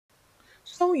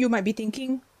So you might be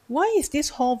thinking, why is this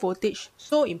Hall voltage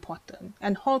so important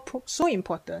and Hall probe so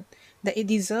important that it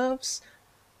deserves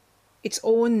its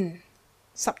own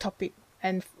subtopic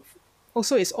and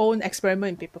also its own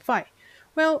experiment in paper 5?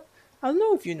 Well, I don't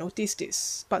know if you noticed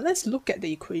this, but let's look at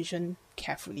the equation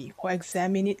carefully or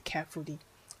examine it carefully.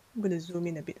 I'm going to zoom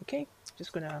in a bit, okay?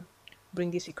 Just going to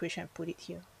bring this equation and put it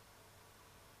here.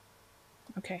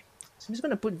 Okay, so I'm just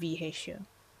going to put VH here.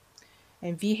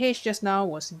 And VH just now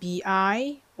was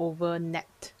BI over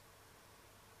net.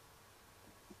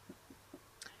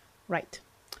 Right.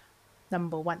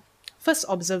 Number 1. First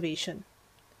observation.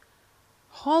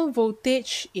 Hall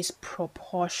voltage is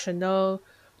proportional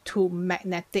to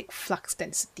magnetic flux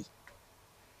density.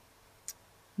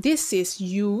 This is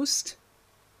used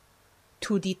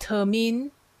to determine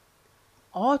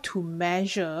or to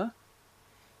measure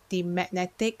the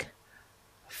magnetic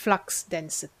flux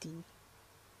density.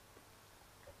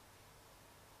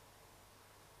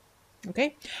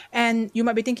 Okay, and you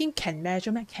might be thinking, can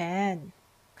measure? Can.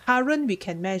 Current we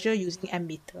can measure using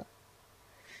ammeter.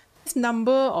 This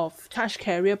number of charge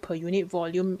carrier per unit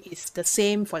volume is the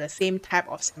same for the same type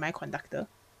of semiconductor.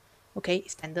 Okay,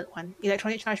 standard one.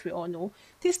 Electronic charge we all know.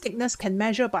 This thickness can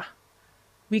measure, but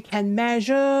we can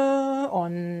measure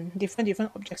on different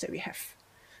objects that we have.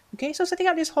 Okay, so setting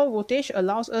up this Hall voltage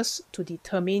allows us to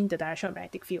determine the direction of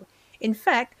magnetic field. In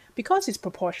fact, because it's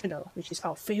proportional, which is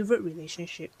our favorite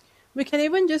relationship, we can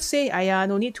even just say,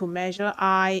 no need to measure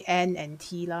I, N, and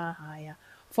T lah.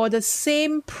 For the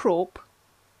same probe,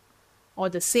 or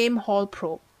the same Hall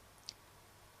probe,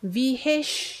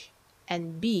 VH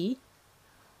and B,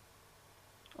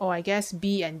 or I guess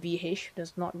B and VH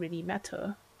does not really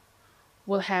matter,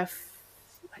 will have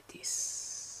like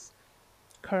this.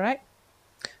 Correct?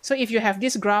 So if you have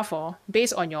this graph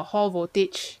based on your Hall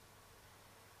voltage,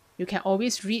 you can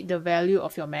always read the value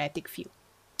of your magnetic field.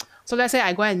 So let's say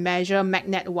I go and measure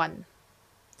magnet 1.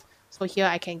 So here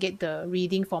I can get the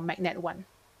reading for magnet 1.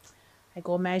 I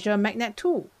go measure magnet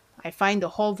 2. I find the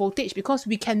Hall voltage because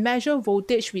we can measure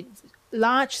voltage with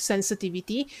large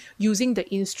sensitivity using the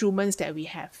instruments that we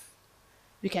have.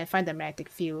 We can find the magnetic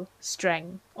field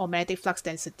strength or magnetic flux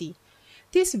density.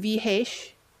 This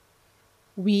VH,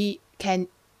 we can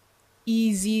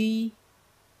easily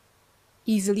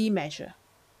measure.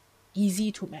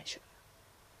 Easy to measure.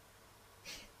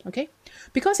 Okay,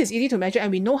 because it's easy to measure and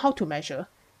we know how to measure,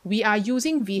 we are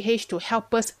using VH to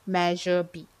help us measure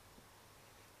B.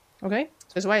 Okay,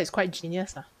 so that's why it's quite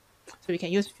genius. So we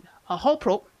can use a Hall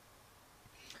probe.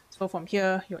 So from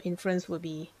here, your inference will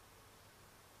be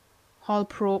Hall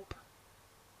probe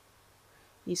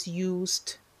is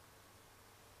used.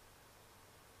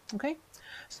 Okay,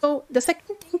 so the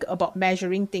second thing about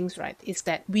measuring things, right, is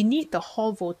that we need the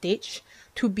Hall voltage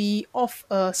to be of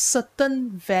a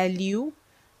certain value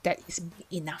that is big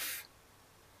enough.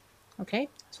 Okay,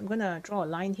 so I'm going to draw a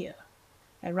line here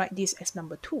and write this as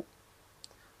number 2.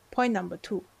 Point number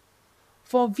 2.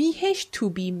 For VH to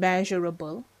be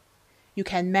measurable, you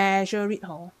can measure it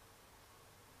all.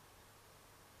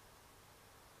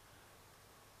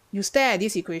 You stare at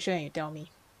this equation and you tell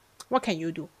me, what can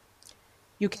you do?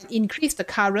 You can increase the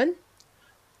current,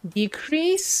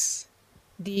 decrease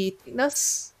the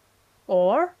thickness,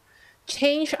 or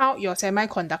change out your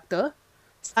semiconductor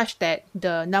such that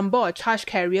the number of charge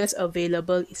carriers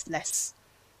available is less.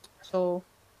 So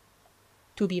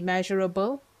to be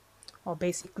measurable, or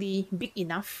basically big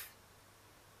enough,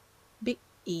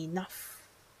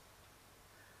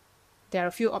 there are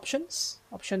a few options.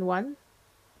 Option 1,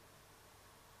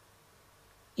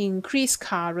 increase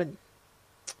current.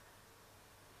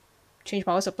 Change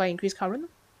power supply, increase current.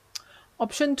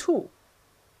 Option 2,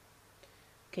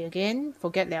 okay, again,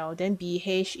 forget Liao, then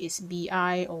BH is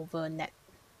BI over net.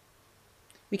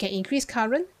 We can increase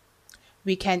current,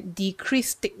 we can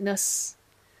decrease thickness,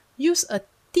 use a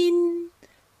thin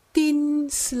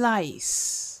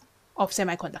slice of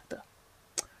semiconductor.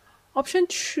 Option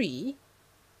 3,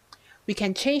 we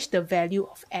can change the value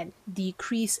of N,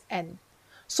 decrease N.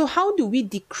 So how do we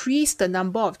decrease the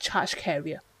number of charge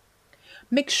carrier?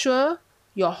 Make sure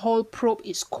your Hall probe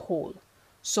is cold.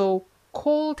 So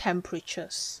cold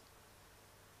temperatures.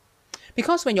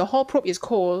 Because when your Hall probe is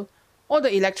cold, all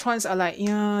the electrons are like,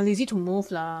 lazy to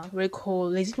move lah, very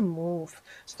cold, lazy to move.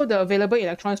 So the available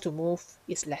electrons to move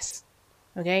is less.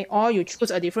 Okay, or you choose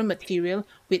a different material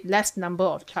with less number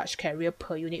of charge carrier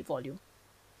per unit volume.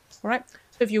 Alright,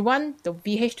 so if you want the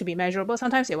VH to be measurable,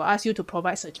 sometimes they will ask you to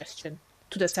provide suggestion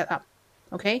to the setup.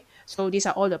 Okay, so these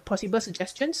are all the possible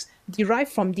suggestions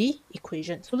derived from the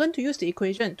equation. So learn to use the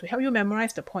equation to help you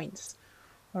memorize the points.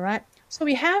 Alright, so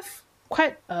we have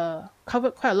covered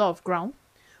quite a lot of ground.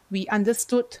 We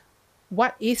understood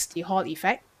what is the Hall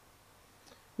effect,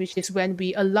 which is when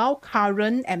we allow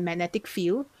current and magnetic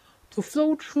field to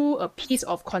flow through a piece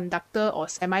of conductor or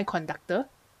semiconductor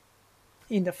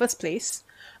in the first place.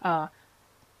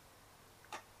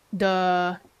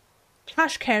 The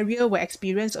charge carrier will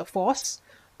experience a force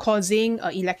causing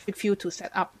an electric field to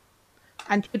set up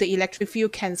until the electric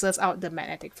field cancels out the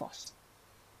magnetic force.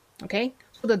 Okay,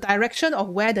 so the direction of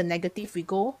where the negative we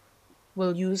go,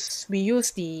 we use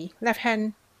the left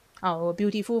hand, our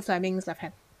beautiful Fleming's left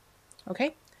hand.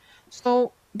 Okay,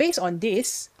 so based on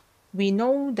this, we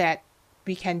know that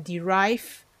we can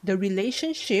derive the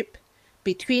relationship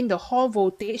between the Hall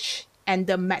voltage and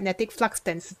the magnetic flux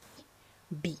density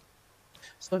B.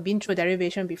 So we've been through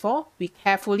derivation before. We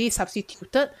carefully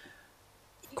substituted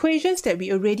equations that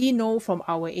we already know from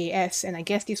our AS, and I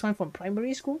guess this one from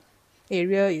primary school.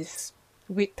 Area is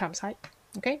width times height.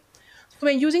 Okay, so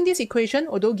when using this equation,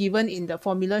 although given in the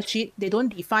formula sheet, they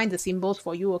don't define the symbols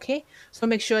for you. Okay, so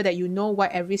make sure that you know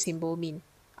what every symbol means.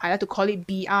 I like to call it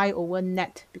BI over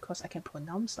net because I can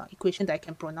pronounce equation that I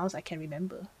can pronounce, I can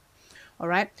remember. All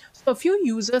right, so a few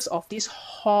uses of this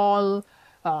Hall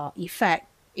effect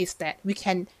is that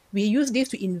we use this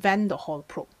to invent the Hall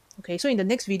probe. Okay, so in the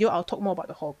next video, I'll talk more about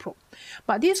the Hall probe.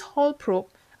 But this Hall probe,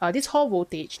 this Hall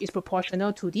voltage is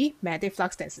proportional to the magnetic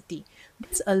flux density.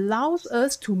 This allows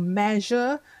us to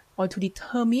measure or to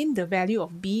determine the value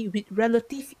of B with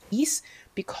relative ease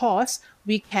because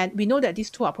we know that these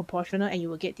two are proportional and you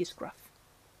will get this graph.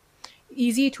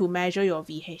 Easy to measure your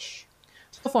VH.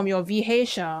 So from your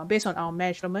VH, based on our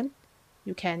measurement,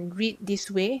 you can read this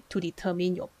way to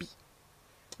determine your B.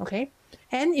 Okay,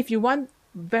 and if you want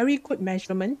very good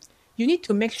measurement, you need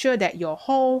to make sure that your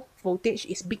Hall voltage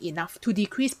is big enough to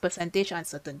decrease percentage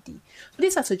uncertainty. So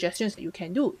these are suggestions that you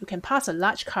can do. You can pass a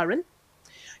large current.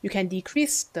 You can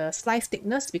decrease the slice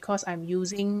thickness because I'm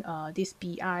using this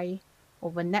BI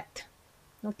over net,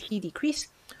 no T decrease,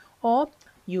 or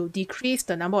you decrease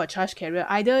the number of charge carrier.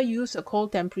 Either use a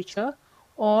cold temperature,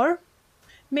 or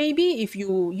maybe if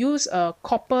you use a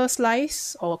copper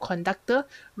slice or a conductor,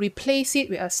 replace it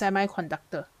with a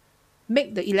semiconductor.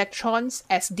 Make the electrons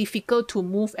as difficult to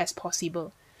move as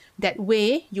possible. That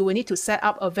way, you will need to set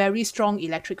up a very strong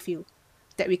electric field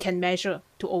that we can measure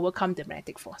to overcome the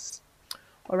magnetic force.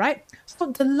 All right, so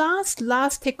the last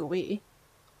takeaway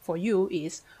for you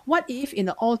is, what if in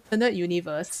an alternate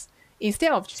universe,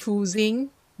 instead of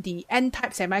choosing the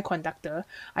N-type semiconductor,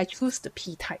 I choose the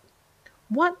P-type?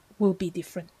 What will be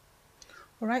different?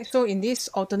 All right, so in this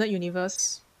alternate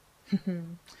universe,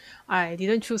 I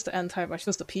didn't choose the N-type, I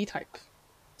chose the P-type.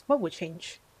 What will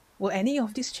change? Will any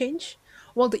of this change?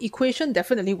 Well, the equation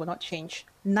definitely will not change.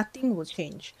 Nothing will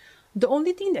change. The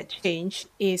only thing that changed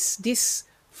is this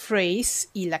phrase,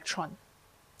 electron.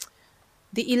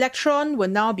 The electron will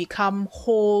now become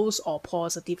holes or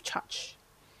positive charge.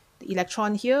 The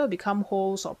electron here become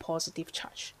holes or positive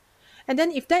charge. And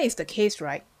then if that is the case,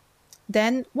 right,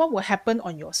 then what will happen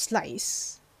on your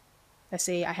slice? Let's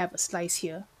say I have a slice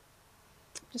here.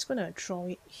 I'm just going to draw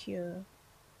it here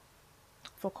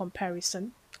for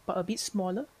comparison, but a bit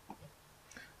smaller.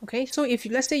 Okay, so if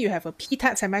let's say you have a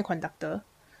P-type semiconductor,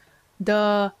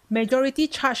 the majority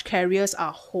charge carriers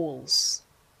are holes.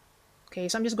 Okay,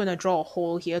 so I'm just going to draw a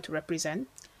hole here to represent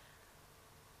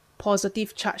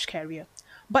positive charge carrier.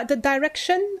 But the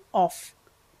direction of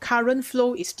current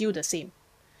flow is still the same.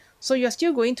 So you're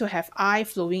still going to have I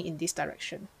flowing in this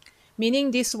direction.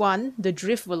 Meaning this one, the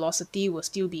drift velocity will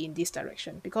still be in this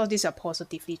direction because these are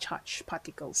positively charged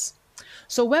particles.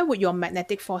 So where would your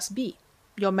magnetic force be?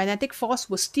 Your magnetic force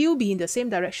will still be in the same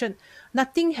direction.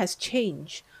 Nothing has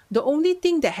changed. The only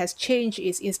thing that has changed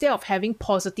is instead of having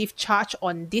positive charge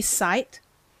on this side,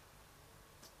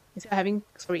 instead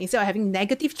of having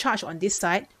negative charge on this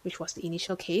side, which was the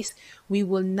initial case, we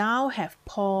will now have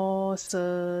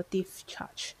positive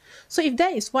charge. So if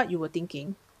that is what you were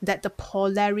thinking, that the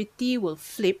polarity will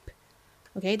flip,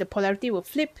 okay, the polarity will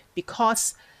flip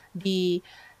because the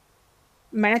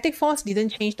magnetic force didn't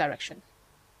change direction.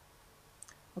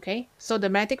 Okay, so the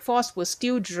magnetic force will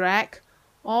still drag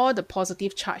all the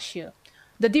positive charge here.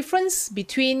 The difference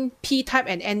between P-type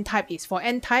and N-type is for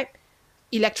N-type,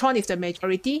 electron is the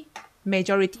majority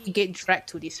get dragged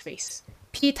to this face.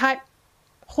 P-type,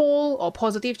 hole or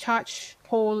positive charge,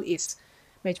 hole is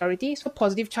majority, so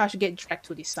positive charge get dragged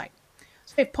to this side.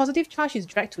 So if positive charge is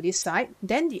dragged to this side,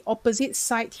 then the opposite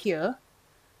side here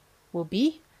will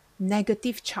be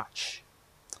negative charge.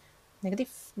 Negative,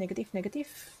 negative,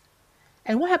 negative.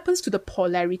 And what happens to the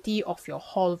polarity of your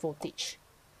Hall voltage?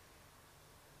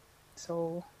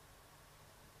 So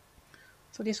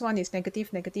this one is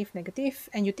negative, negative, negative.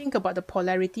 And you think about the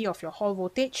polarity of your Hall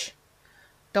voltage.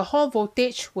 the Hall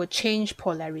voltage will change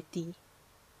polarity.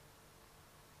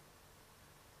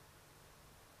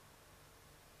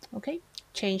 Okay,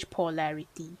 change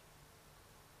polarity.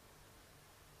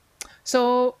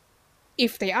 So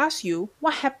if they ask you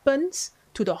what happens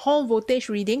to the Hall voltage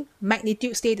reading,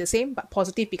 magnitude stay the same, but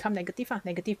positive become negative,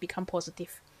 negative become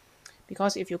positive.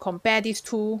 Because if you compare these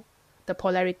two, the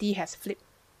polarity has flipped.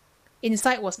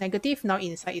 Inside was negative, now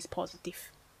inside is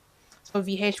positive. So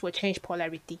VH will change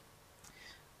polarity.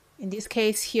 In this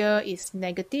case, here is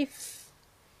negative,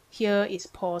 here is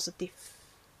positive.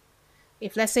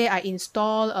 If let's say I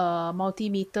install a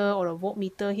multimeter or a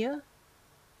voltmeter here,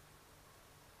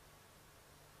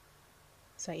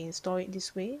 so I install it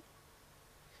this way.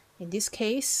 In this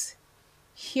case,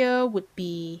 here would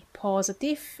be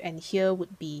positive and here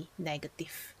would be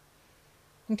negative.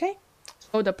 Okay,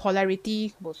 so the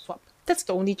polarity will swap. That's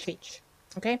the only change.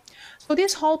 Okay, so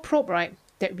this Hall probe, right,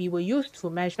 that we will use to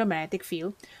measure magnetic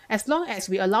field, as long as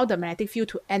we allow the magnetic field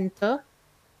to enter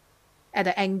at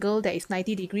an angle that is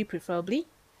 90 degrees preferably,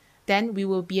 then we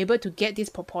will be able to get this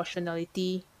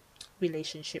proportionality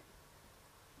relationship.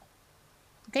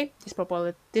 Okay,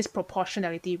 this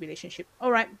proportionality relationship.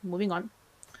 All right, moving on.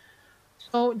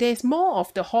 So there's more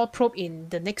of the Hall probe in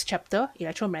the next chapter,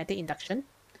 electromagnetic induction.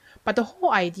 But the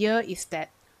whole idea is that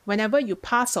whenever you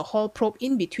pass a Hall probe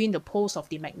in between the poles of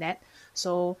the magnet,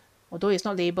 so although it's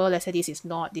not labeled, let's say this is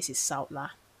north, this is south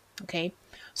lah. Okay,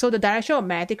 so the direction of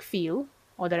magnetic field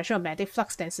or direction of magnetic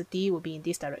flux density will be in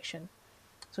this direction.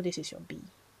 So this is your B.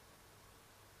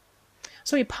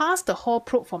 So you pass the Hall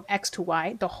probe from X to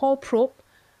Y, the Hall probe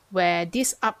where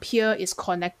this up here is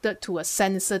connected to a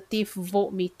sensitive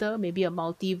voltmeter, maybe a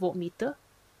multi-voltmeter,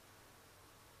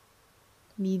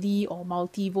 milli or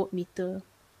multi-voltmeter.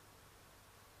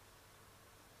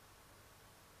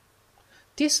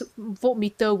 This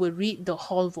voltmeter will read the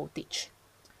Hall voltage,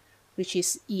 which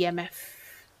is EMF.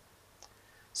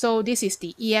 So this is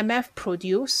the EMF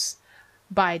produced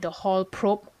by the Hall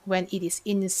probe when it is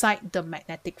inside the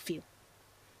magnetic field.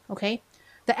 Okay,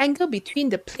 the angle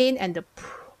between the plane and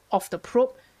of the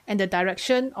probe and the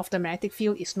direction of the magnetic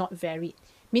field is not varied,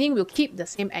 meaning we'll keep the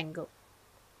same angle.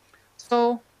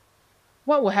 So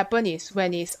what will happen is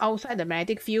when it's outside the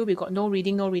magnetic field, we got no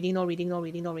reading, no reading, no reading, no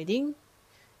reading, no reading.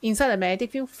 Inside the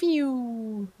magnetic field,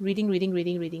 reading, reading,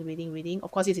 reading, reading, reading, reading.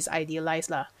 Of course, this is idealized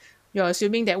lah. You're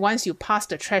assuming that once you pass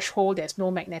the threshold, there's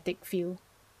no magnetic field.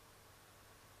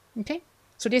 Okay,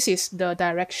 so this is the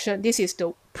direction, this is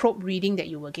the probe reading that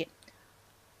you will get.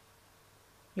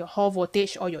 Your Hall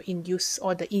voltage or your induced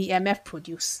or the EMF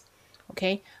produced.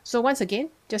 Okay, so once again,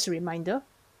 just a reminder,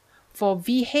 for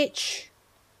VH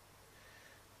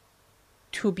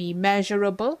to be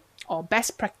measurable or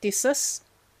best practices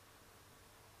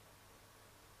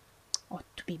or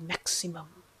to be maximum.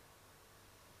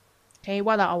 Okay,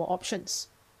 what are our options?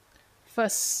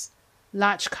 First,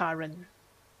 large current.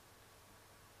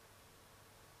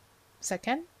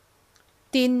 Second,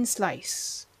 thin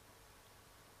slice.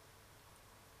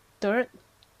 Third,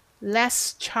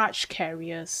 less charge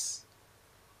carriers,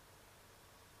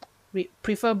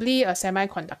 preferably a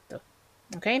semiconductor.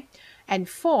 Okay, and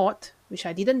fourth, which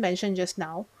I didn't mention just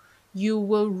now, you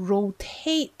will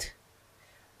rotate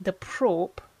the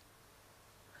probe.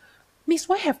 Means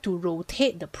why have to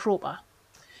rotate the probe?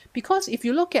 Because if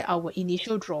you look at our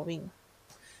initial drawing,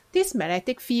 this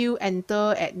magnetic field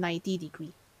enter at 90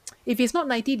 degree. If it's not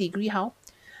 90 degree, how?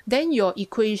 Then your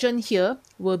equation here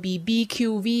will be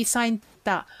BQV sine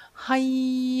theta.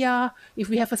 Hiya! If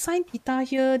we have a sine theta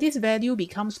here, this value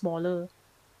becomes smaller.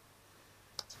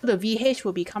 So the VH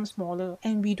will become smaller,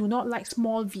 and we do not like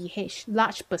small VH,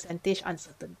 large percentage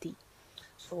uncertainty.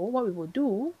 So what we will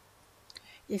do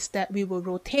is that we will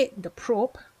rotate the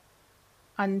probe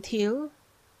until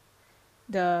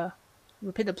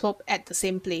rotate the probe at the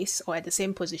same place or at the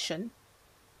same position,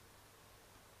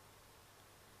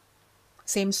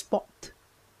 same spot,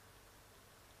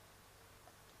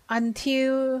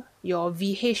 until your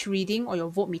VH reading or your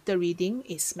voltmeter reading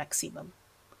is maximum.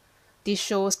 This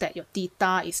shows that your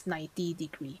theta is 90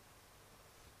 degree.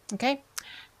 Okay,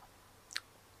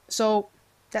 so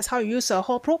that's how you use a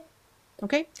Hall probe.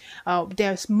 Okay,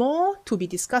 there's more to be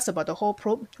discussed about the Hall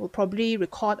probe. We'll probably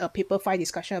record a paper 5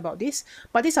 discussion about this,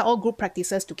 but these are all good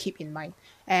practices to keep in mind.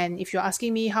 And if you're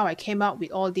asking me how I came up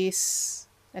with all this,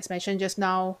 as mentioned just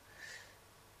now,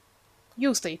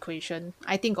 use the equation.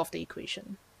 I think of the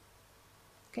equation.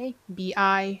 Okay,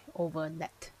 BI over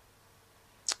net.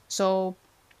 So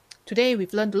today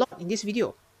we've learned a lot in this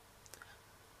video.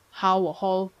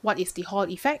 What is the Hall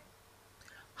effect?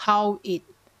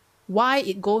 Why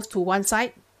it goes to one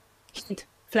side. Hint,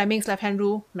 Fleming's left-hand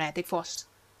rule, magnetic force.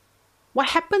 What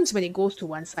happens when it goes to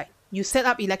one side? You set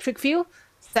up electric field,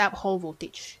 set up Hall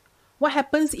voltage. What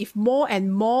happens if more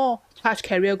and more charge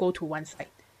carrier go to one side?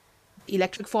 The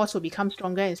electric force will become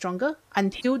stronger and stronger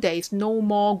until there is no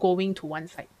more going to one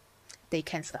side. They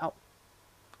cancel out.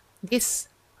 This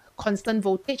constant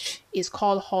voltage is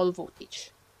called Hall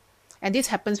voltage. And this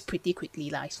happens pretty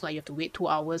quickly. So you have to wait 2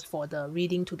 hours for the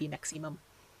reading to be maximum.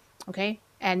 Okay?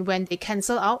 And when they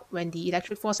cancel out, when the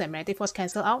electric force and magnetic force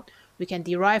cancel out, we can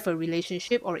derive a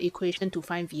relationship or equation to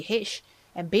find VH.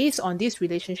 And based on this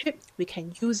relationship, we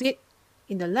can use it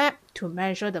in the lab to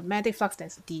measure the magnetic flux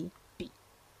density B.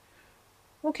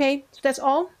 Okay, so that's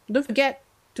all. Don't forget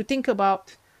to think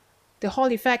about the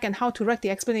Hall effect and how to write the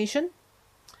explanation.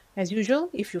 As usual,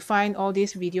 if you find all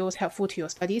these videos helpful to your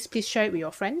studies, please share it with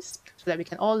your friends so that we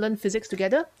can all learn physics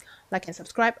together. Like and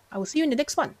subscribe. I will see you in the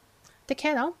next one. Take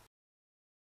care now.